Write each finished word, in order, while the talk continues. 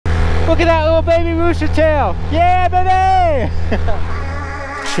Look at that little baby rooster tail. Yeah, baby!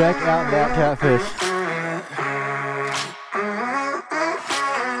 Check out that catfish.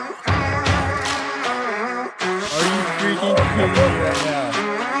 Are you freaking kidding me right now?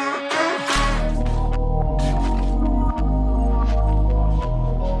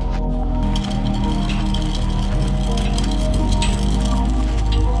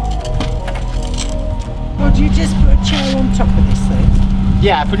 Well, do you just put a chair on top of this thing?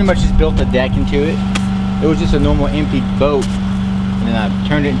 Yeah, I pretty much just built a deck into it. It was just a normal empty boat, and then I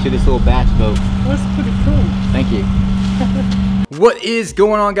turned it into this little bass boat. Well, that's pretty cool. Thank you. What is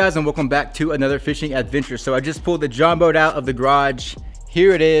going on, guys, and welcome back to another fishing adventure. So I just pulled the John boat out of the garage.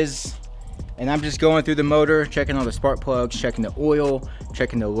 Here it is, and I'm just going through the motor, checking all the spark plugs, checking the oil,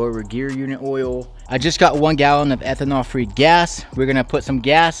 checking the lower gear unit oil. I just got 1 gallon of ethanol-free gas. We're gonna put some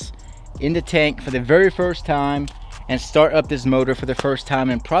gas in the tank for the very first time and start up this motor for the first time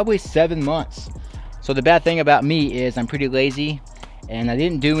in probably 7 months. So the bad thing about me is I'm pretty lazy, and I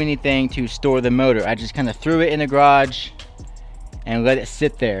didn't do anything to store the motor. I just kind of threw it in the garage and let it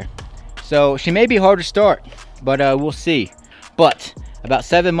sit there. So she may be hard to start, but we'll see. But about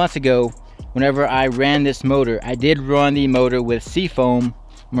 7 months ago, whenever I ran this motor, I did run the motor with Seafoam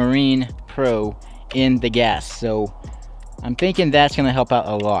Marine Pro in the gas. So I'm thinking that's gonna help out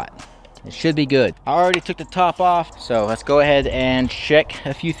a lot. It should be good. I already took the top off, so let's go ahead and check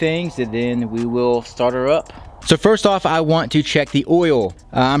a few things, and then we will start her up. So first off, I want to check the oil.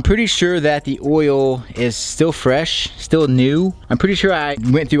 I'm pretty sure that the oil is still fresh, still new. I'm pretty sure I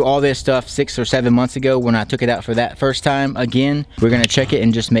went through all this stuff 6 or 7 months ago when I took it out for that first time. Again, we're gonna check it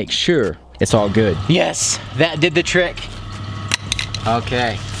and just make sure it's all good. Yes, that did the trick.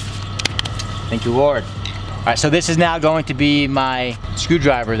 Okay, thank you, Lord. All right, so this is now going to be my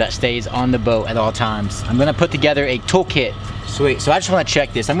screwdriver that stays on the boat at all times. I'm gonna put together a toolkit. Sweet, so I just wanna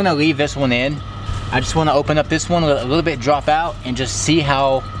check this. I'm gonna leave this one in. I just wanna open up this one, let a little bit drop out, and just see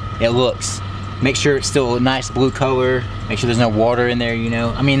how it looks. Make sure it's still a nice blue color. Make sure there's no water in there, you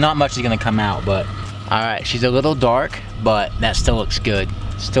know? I mean, not much is gonna come out, but. All right, she's a little dark, but that still looks good.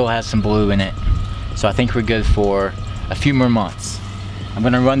 Still has some blue in it. So I think we're good for a few more months. I'm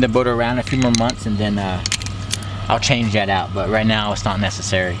gonna run the boat around a few more months, and then I'll change that out, but right now it's not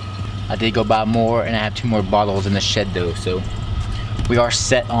necessary. I did go buy more, and I have 2 more bottles in the shed though, so we are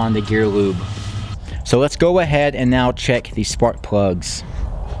set on the gear lube. So let's go ahead and now check the spark plugs.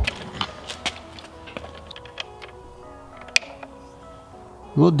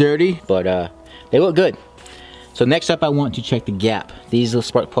 A little dirty, but they look good. So next up, I want to check the gap. These little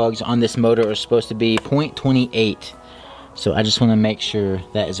spark plugs on this motor are supposed to be 0.28. So I just want to make sure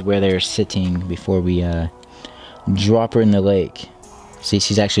that is where they're sitting before we drop her in the lake. See,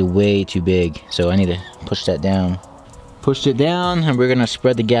 she's actually way too big, so I need to push that down. Pushed it down, and we're gonna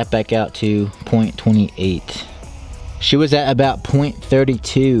spread the gap back out to 0.28. She was at about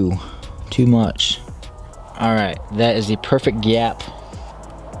 0.32, too much. All right, that is the perfect gap.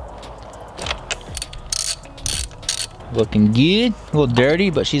 Looking good, a little dirty,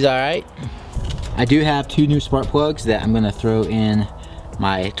 but she's all right. I do have 2 new spark plugs that I'm gonna throw in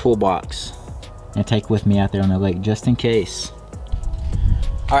my toolbox and take with me out there on the lake just in case.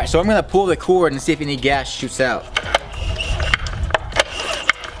 All right, so I'm gonna pull the cord and see if any gas shoots out.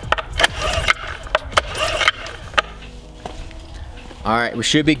 All right, we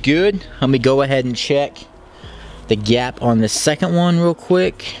should be good. Let me go ahead and check the gap on the second one real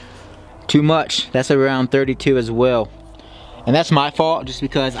quick. Too much, that's around 32 as well. And that's my fault, just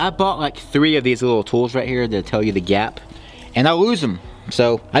because I bought like 3 of these little tools right here to tell you the gap, and I lose them.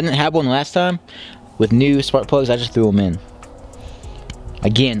 So I didn't have one last time. With new spark plugs, I just threw them in.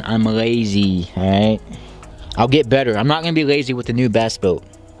 Again, I'm lazy, all right? I'll get better. I'm not gonna be lazy with the new bass boat.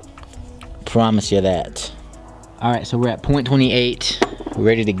 Promise you that. All right, so we're at 0.28. We're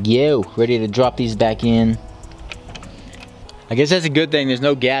ready to go. Ready to drop these back in. I guess that's a good thing. There's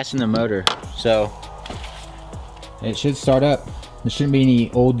no gas in the motor, so it should start up. There shouldn't be any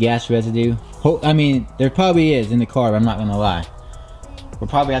old gas residue. I mean, there probably is in the car, but I'm not gonna lie. We'll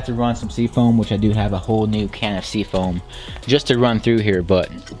probably have to run some Seafoam, which I do have a whole new can of Seafoam just to run through here,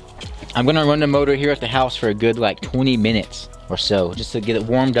 but I'm gonna run the motor here at the house for a good like 20 minutes or so, just to get it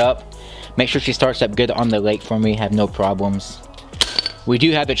warmed up. Make sure she starts up good on the lake for me, have no problems. We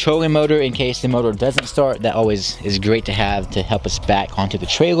do have the trolling motor in case the motor doesn't start. That always is great to have to help us back onto the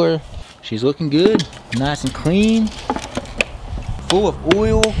trailer. She's looking good, nice and clean, full of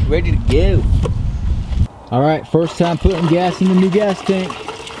oil, ready to go. All right, first time putting gas in the new gas tank.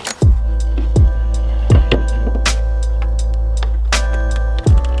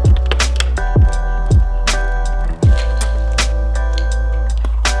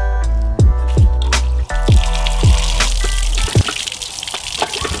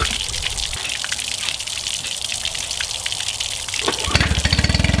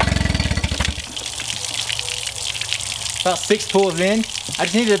 About 6 pulls in. I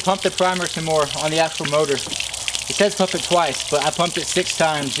just needed to pump the primer some more on the actual motor. It says pump it twice, but I pumped it 6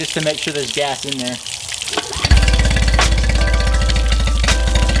 times just to make sure there's gas in there.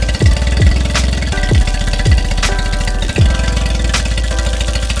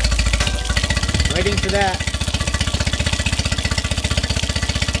 Waiting for that.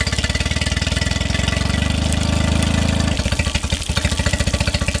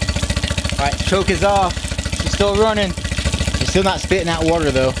 Alright, choke is off. She's still running. She's still not spitting out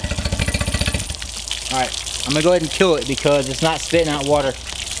water though. Alright, I'm gonna go ahead and kill it because it's not spitting out water.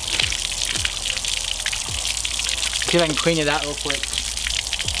 See if I can clean it out real quick.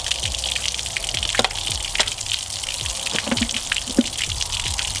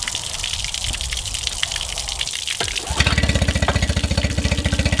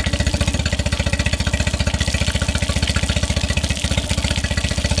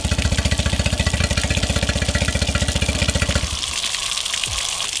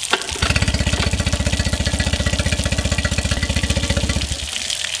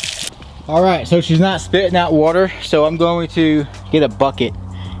 Alright, so she's not spitting out water, so I'm going to get a bucket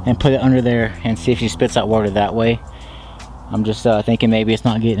and put it under there and see if she spits out water that way. I'm just thinking maybe it's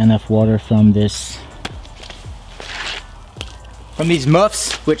not getting enough water from these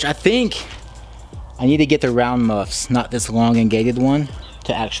muffs, which I think I need to get the round muffs, not this long and gated one,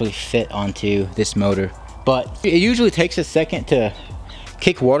 to actually fit onto this motor. But it usually takes a second to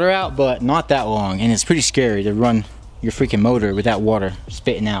kick water out, but not that long, and it's pretty scary to run your freaking motor without water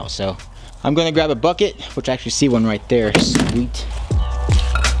spitting out. So I'm gonna grab a bucket, which I actually see one right there. Sweet.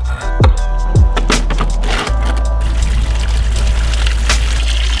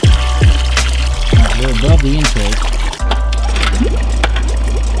 Alright, we're above the intake.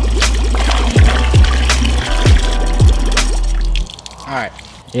 Alright,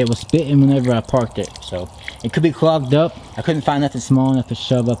 it was spitting whenever I parked it, so it could be clogged up. I couldn't find nothing small enough to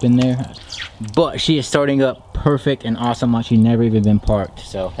shove up in there, but she is starting up perfect and awesome like she never even been parked,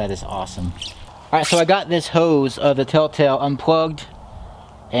 so that is awesome. Alright, so I got this hose of the Telltale unplugged,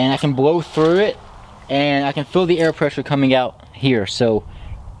 and I can blow through it and I can feel the air pressure coming out here. So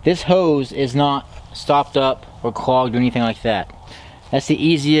this hose is not stopped up or clogged or anything like that. That's the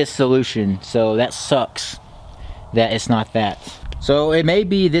easiest solution, so that sucks that it's not that. So it may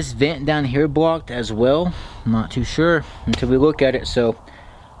be this vent down here blocked as well. I'm not too sure until we look at it. So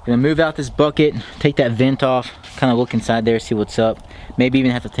I'm gonna move out this bucket, take that vent off, kind of look inside there, see what's up. Maybe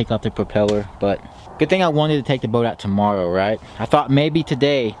even have to take off the propeller, but good thing I wanted to take the boat out tomorrow, right? I thought maybe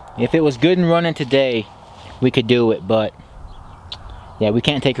today, if it was good and running today, we could do it, but yeah, we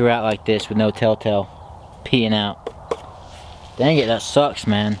can't take her out like this with no Telltale peeing out. Dang it, that sucks,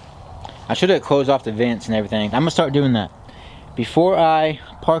 man. I should have closed off the vents and everything. I'm gonna start doing that. Before I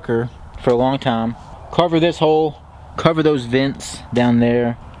park her for a long time, cover this hole, cover those vents down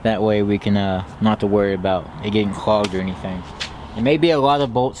there. That way we can not have to worry about it getting clogged or anything. There may be a lot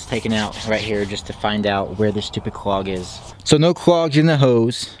of bolts taken out right here just to find out where this stupid clog is. So no clogs in the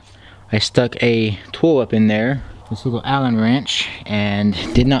hose. I stuck a tool up in there, this little Allen wrench, and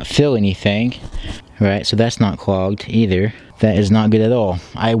did not fill anything. Right, so that's not clogged either. That is not good at all.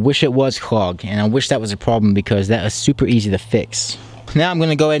 I wish it was clogged, and I wish that was a problem because that is super easy to fix. Now I'm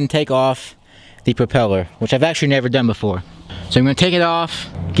gonna go ahead and take off the propeller, which I've actually never done before. So I'm gonna take it off,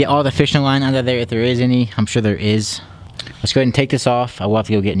 get all the fishing line out of there if there is any. I'm sure there is. Let's go ahead and take this off. I will have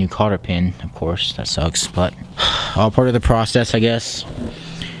to go get a new cotter pin, of course. That sucks, but all part of the process, I guess.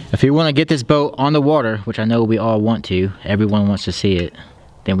 If you want to get this boat on the water, which I know we all want to, everyone wants to see it,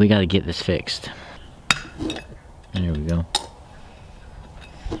 then we got to get this fixed. And there we go.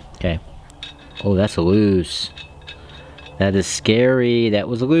 Okay. Oh, that's loose. That is scary. That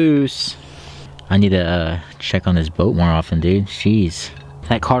was loose. I need to check on this boat more often, dude. Jeez.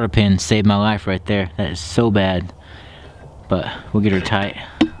 That cotter pin saved my life right there. That is so bad. But we'll get her tight.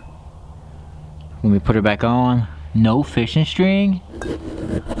 When we put her back on, no fishing string.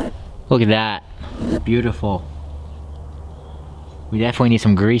 Look at that. Beautiful. We definitely need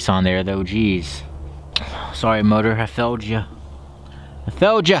some grease on there though, jeez. Sorry motor, I failed you. I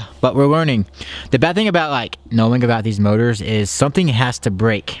failed you, but we're learning. The bad thing about like knowing about these motors is something has to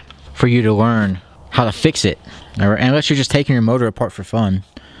break for you to learn how to fix it. Unless you're just taking your motor apart for fun.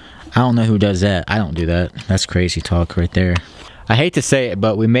 I don't know who does that. I don't do that. That's crazy talk right there. I hate to say it,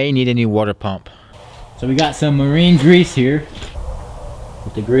 but we may need a new water pump. So we got some marine grease here.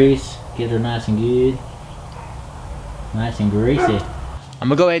 With the grease, get her nice and good. Nice and greasy. I'm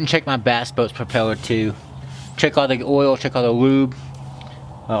gonna go ahead and check my bass boat's propeller too. Check all the oil, check all the lube,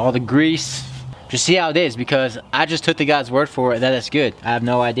 all the grease. Just see how it is, because I just took the guy's word for it that it's good. I have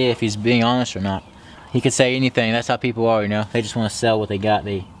no idea if he's being honest or not. He could say anything. That's how people are, you know. They just want to sell what they got.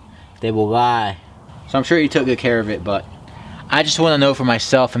 They will lie. So I'm sure he took good care of it, but I just want to know for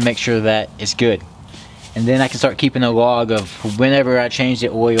myself and make sure that it's good. And then I can start keeping a log of whenever I change the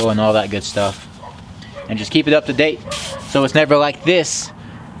oil and all that good stuff. And just keep it up to date. So it's never like this,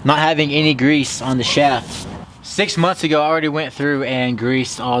 not having any grease on the shaft. 6 months ago, I already went through and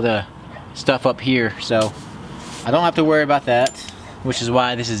greased all the stuff up here. So I don't have to worry about that, which is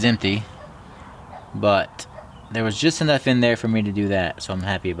why this is empty. But there was just enough in there for me to do that, so I'm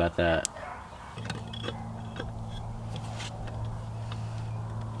happy about that.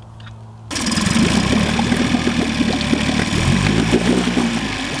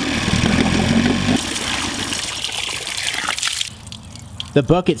 The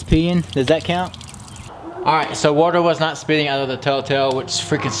bucket's peeing, does that count? Alright, so water was not spitting out of the telltale, which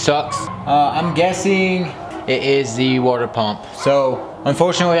freaking sucks. I'm guessing it is the water pump. So,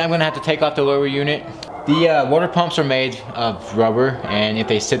 unfortunately, I'm gonna have to take off the lower unit. The water pumps are made of rubber, and if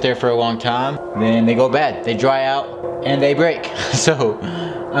they sit there for a long time, then they go bad. They dry out, and they break. So,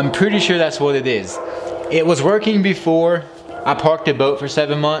 I'm pretty sure that's what it is. It was working before I parked the boat for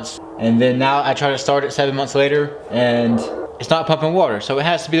 7 months, and then now I try to start it 7 months later, and it's not pumping water, so it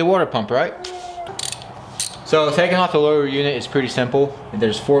has to be the water pump, right? So taking off the lower unit is pretty simple.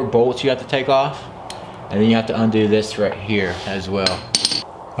 There's 4 bolts you have to take off, and then you have to undo this right here as well.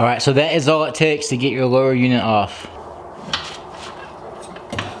 Alright, so that is all it takes to get your lower unit off.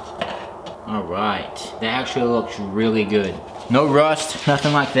 Alright, that actually looks really good. No rust,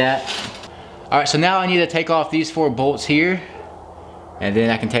 nothing like that. Alright, so now I need to take off these 4 bolts here, and then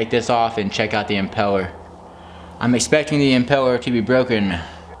I can take this off and check out the impeller. I'm expecting the impeller to be broken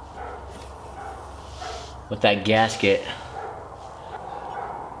with that gasket.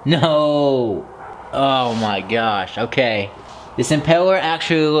 No! Oh my gosh, okay. This impeller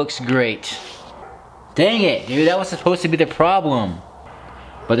actually looks great. Dang it, dude, that was supposed to be the problem.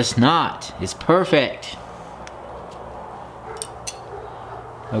 But it's not, it's perfect.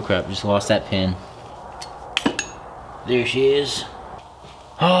 Oh crap, just lost that pin. There she is.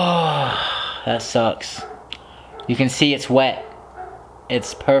 Oh, that sucks. You can see it's wet.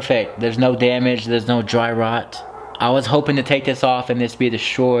 It's perfect. There's no damage, there's no dry rot. I was hoping to take this off and this be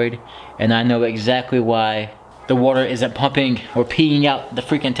destroyed, and I know exactly why the water isn't pumping or peeing out the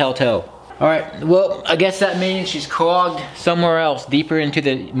freaking telltale. Alright, well, I guess that means she's clogged somewhere else, deeper into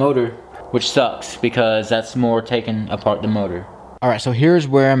the motor, which sucks because that's more taking apart the motor. Alright, so here's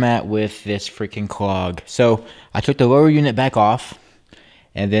where I'm at with this freaking clog. So I took the lower unit back off,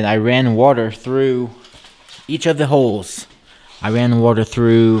 and then I ran water through each of the holes. I ran water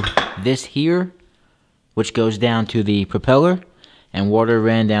through this here, which goes down to the propeller, and water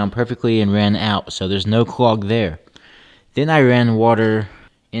ran down perfectly and ran out, so there's no clog there. Then I ran water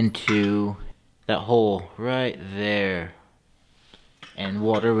into that hole right there, and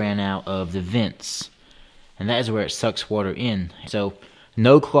water ran out of the vents, and that is where it sucks water in, so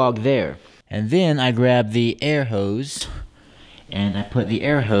no clog there. And then I grabbed the air hose, and I put the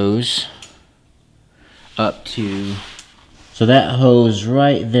air hose up to, so that hose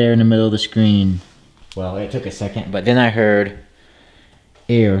right there in the middle of the screen. Well, it took a second, but then I heard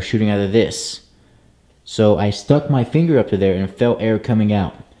air shooting out of this. So I stuck my finger up to there and felt air coming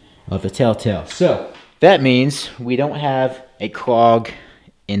out of the telltale. So that means we don't have a clog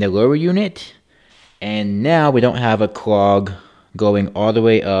in the lower unit, and now we don't have a clog going all the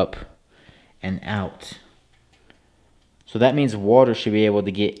way up and out. So that means water should be able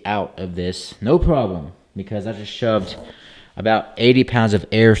to get out of this, no problem, because I just shoved about 80 pounds of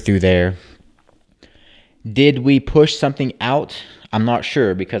air through there. Did we push something out? I'm not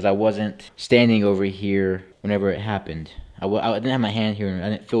sure, because I wasn't standing over here whenever it happened. I didn't have my hand here and I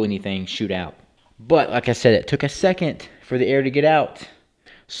didn't feel anything shoot out. But like I said, it took a second for the air to get out.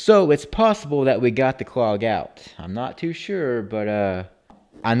 So it's possible that we got the clog out. I'm not too sure, but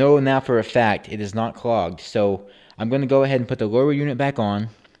I know now for a fact it is not clogged. So I'm going to go ahead and put the lower unit back on.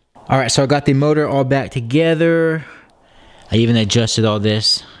 Alright, so I got the motor all back together. I even adjusted all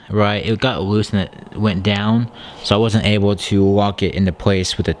this, right? It got loose and it went down, so I wasn't able to lock it into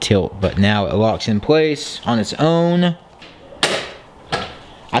place with a tilt, but now it locks in place on its own.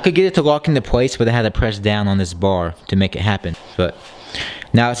 I could get it to lock into place, but I had to press down on this bar to make it happen. But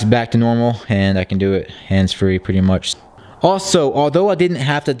now it's back to normal, and I can do it hands-free pretty much. Also, although I didn't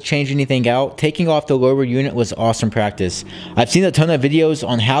have to change anything out, taking off the lower unit was awesome practice. I've seen a ton of videos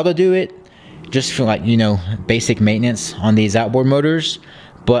on how to do it, just for, like, you know, basic maintenance on these outboard motors,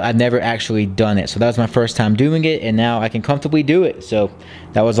 but I've never actually done it. So that was my first time doing it, and now I can comfortably do it. So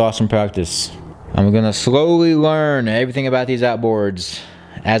that was awesome practice. I'm gonna slowly learn everything about these outboards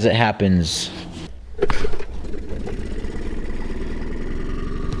as it happens.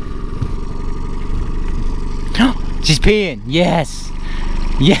 She's peeing. Yes.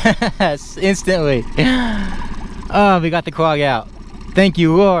 Yes. Instantly. Oh, we got the clog out. Thank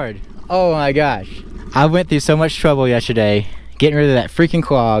you, Lord. Oh my gosh. I went through so much trouble yesterday getting rid of that freaking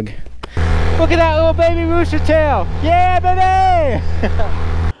clog. Look at that little baby rooster tail. Yeah, baby.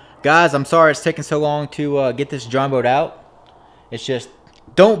 Guys, I'm sorry it's taking so long to get this John boat out. It's just,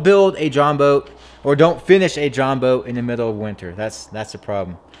 don't build a John boat or don't finish a John boat in the middle of winter. That's the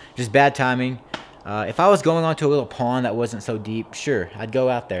problem. Just bad timing. If I was going onto a little pond that wasn't so deep, sure, I'd go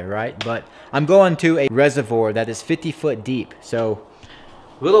out there, right? But I'm going to a reservoir that is 50 foot deep. So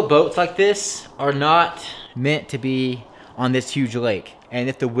little boats like this are not meant to be on this huge lake. And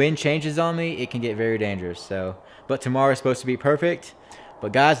if the wind changes on me, it can get very dangerous. So, but tomorrow is supposed to be perfect.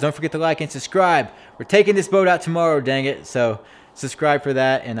 But guys, don't forget to like and subscribe. We're taking this boat out tomorrow, dang it. So subscribe for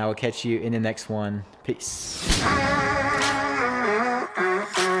that, and I will catch you in the next one. Peace.